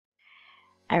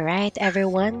Alright,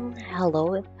 everyone,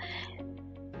 hello.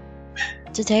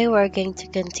 Today we're going to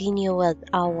continue with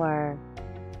our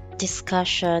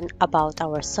discussion about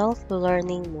our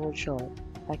self-learning module.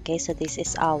 Okay, so this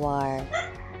is our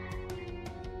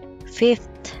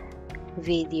fifth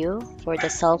video for the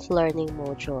self-learning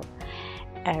module.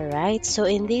 Alright, so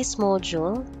in this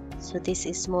module, so this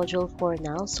is module 4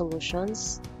 now,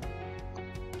 solutions.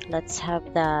 Let's have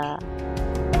the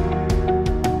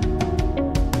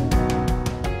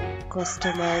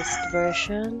customized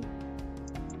version.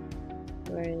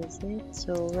 Where is it?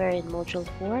 So we're in module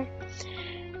 4.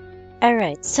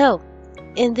 Alright, so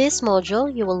in this module,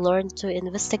 you will learn to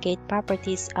investigate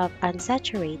properties of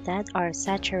unsaturated or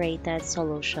saturated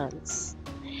solutions.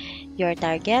 Your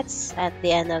targets at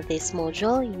the end of this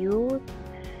module, you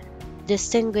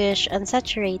distinguish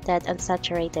unsaturated and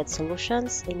saturated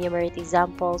solutions, enumerate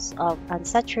examples of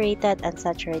unsaturated and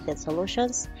saturated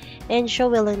solutions, and show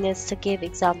willingness to give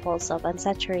examples of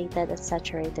unsaturated and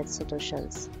saturated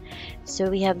solutions. So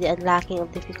we have the unlocking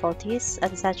of difficulties,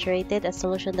 unsaturated, a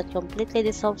solution that completely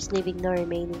dissolves, leaving no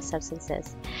remaining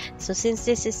substances. So since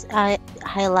this is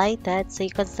highlighted, so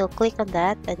you can still click on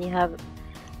that, and you have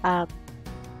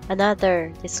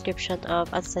another description of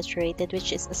unsaturated,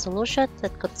 which is a solution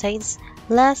that contains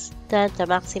less than the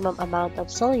maximum amount of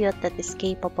solute that is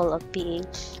capable of being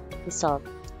dissolved.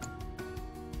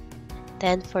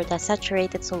 Then for the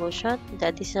saturated solution, the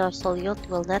additional solute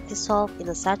will not dissolve in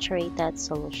a saturated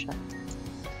solution.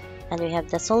 And we have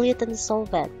the solute and the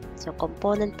solvent. So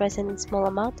component present in small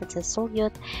amount, that's a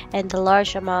solute, and the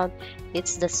large amount,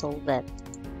 it's the solvent.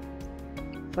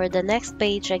 For the next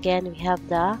page, again, we have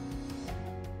the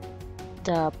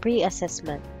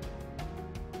pre-assessment.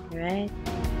 Right?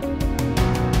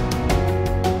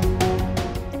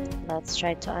 Let's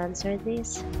try to answer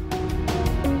this.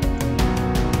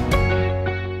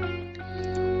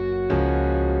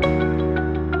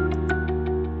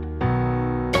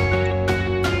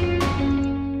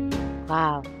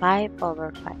 Wow,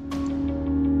 5/5.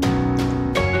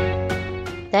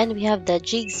 Then we have the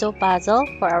jigsaw puzzle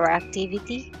for our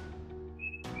activity.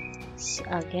 So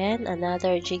again,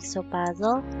 another jigsaw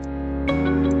puzzle.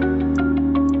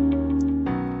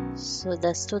 So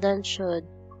the student should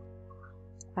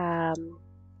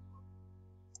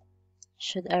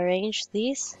arrange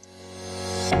this.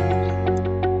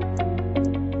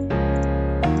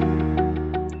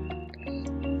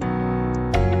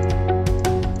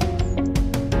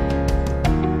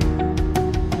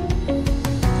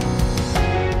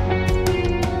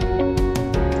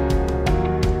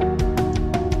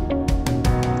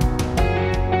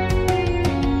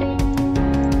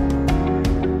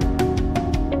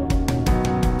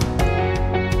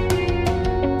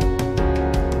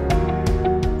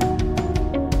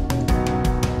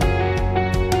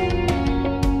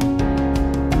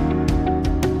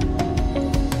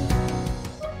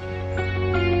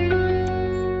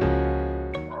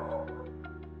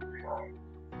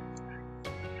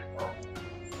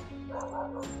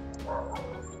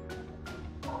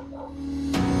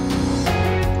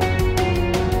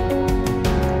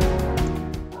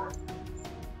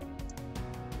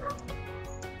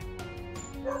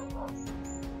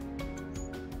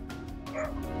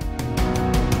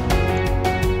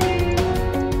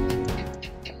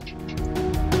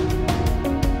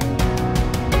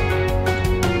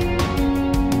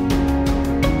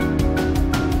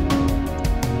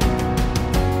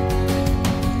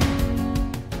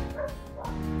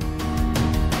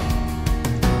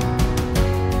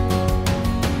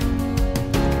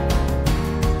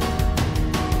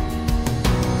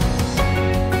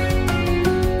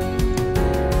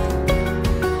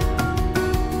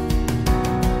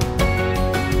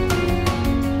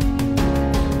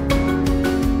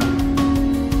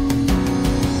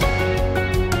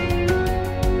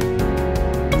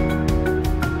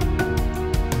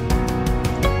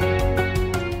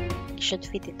 Should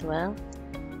fit it well.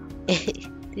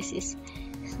 This is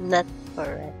not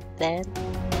correct then.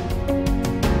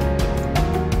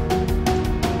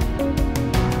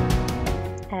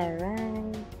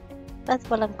 Alright. But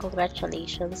walang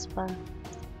congratulations pa.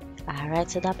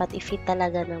 Alright, so dapat i-fit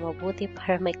talaga na mabuti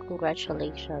para may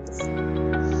congratulations.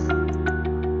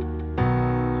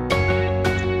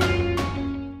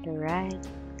 Alright.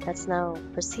 Let's now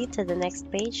proceed to the next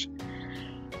page.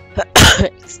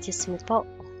 Excuse me po.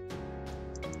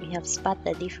 We have spot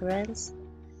the difference,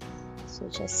 so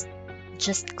just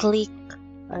click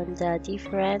on the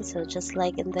difference. So just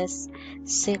like in this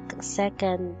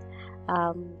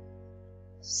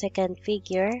second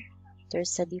figure,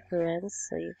 there's a difference.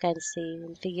 So you can see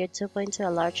in figure 2.2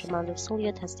 a large amount of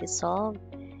solute has dissolved.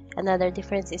 Another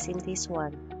difference is in this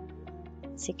one.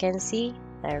 As you can see,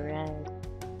 alright.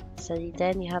 So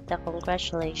then you have the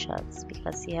congratulations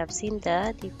because you have seen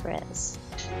the difference.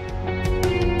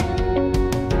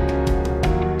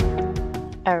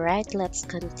 Alright, let's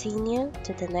continue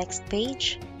to the next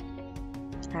page.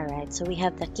 Alright, so we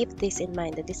have the keep this in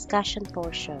mind, the discussion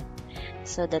portion.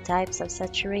 So the types of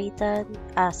saturation,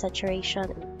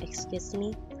 excuse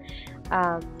me.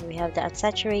 We have the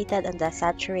unsaturated and the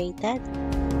saturated.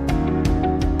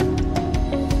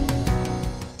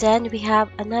 Then we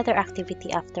have another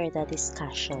activity after the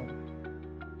discussion.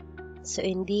 So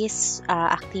in this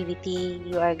activity,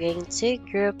 you are going to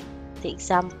group the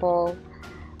example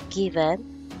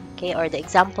given, okay, or the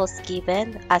examples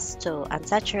given as to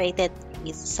unsaturated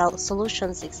is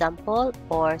solutions example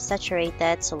or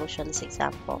saturated solutions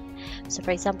example. So for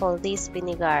example, this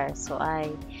vinegar. So I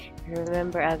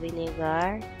remember a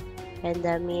vinegar and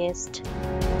the mist.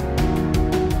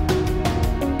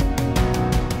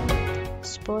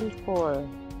 Spoonful.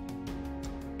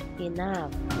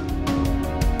 Enough.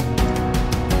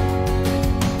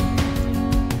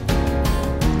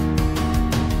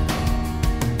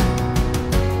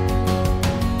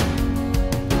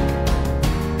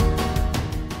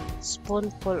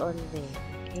 Spoonful only.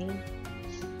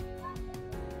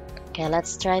 Okay,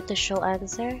 let's try to show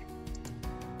answer.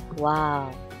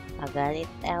 Wow, I got it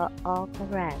all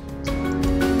correct.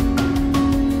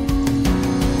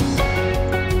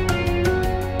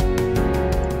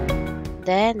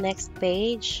 Then next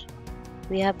page,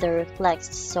 we have the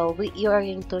reflex. So you are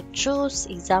going to choose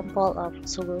example of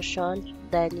solution.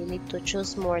 Then you need to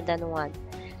choose more than one.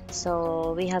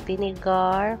 So we have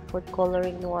vinegar, food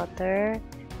coloring water,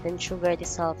 then sugar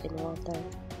dissolved in water.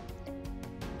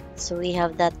 So we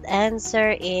have that answer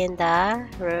in the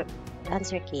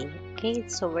answer key. Okay,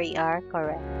 so we are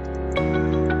correct.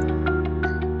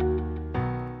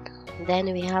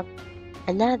 Then we have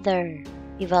another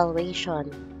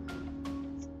evaluation.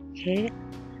 Okay,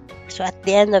 so at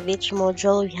the end of each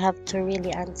module, we have to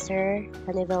really answer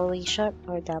an evaluation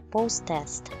or the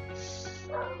post-test.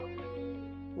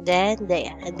 Then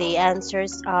the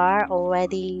answers are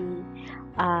already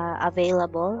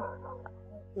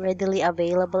readily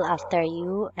available after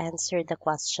you answer the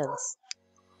questions.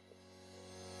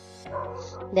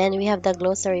 Then we have the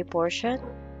glossary portion,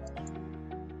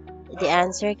 the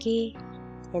answer key,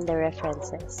 and the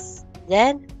references.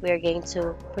 Then we are going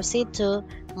to proceed to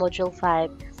module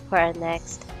 5 for our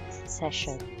next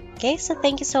session. Okay, so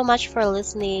thank you so much for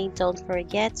listening. Don't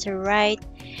forget to write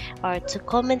or to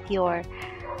comment your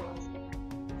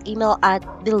email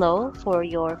below for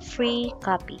your free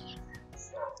copy.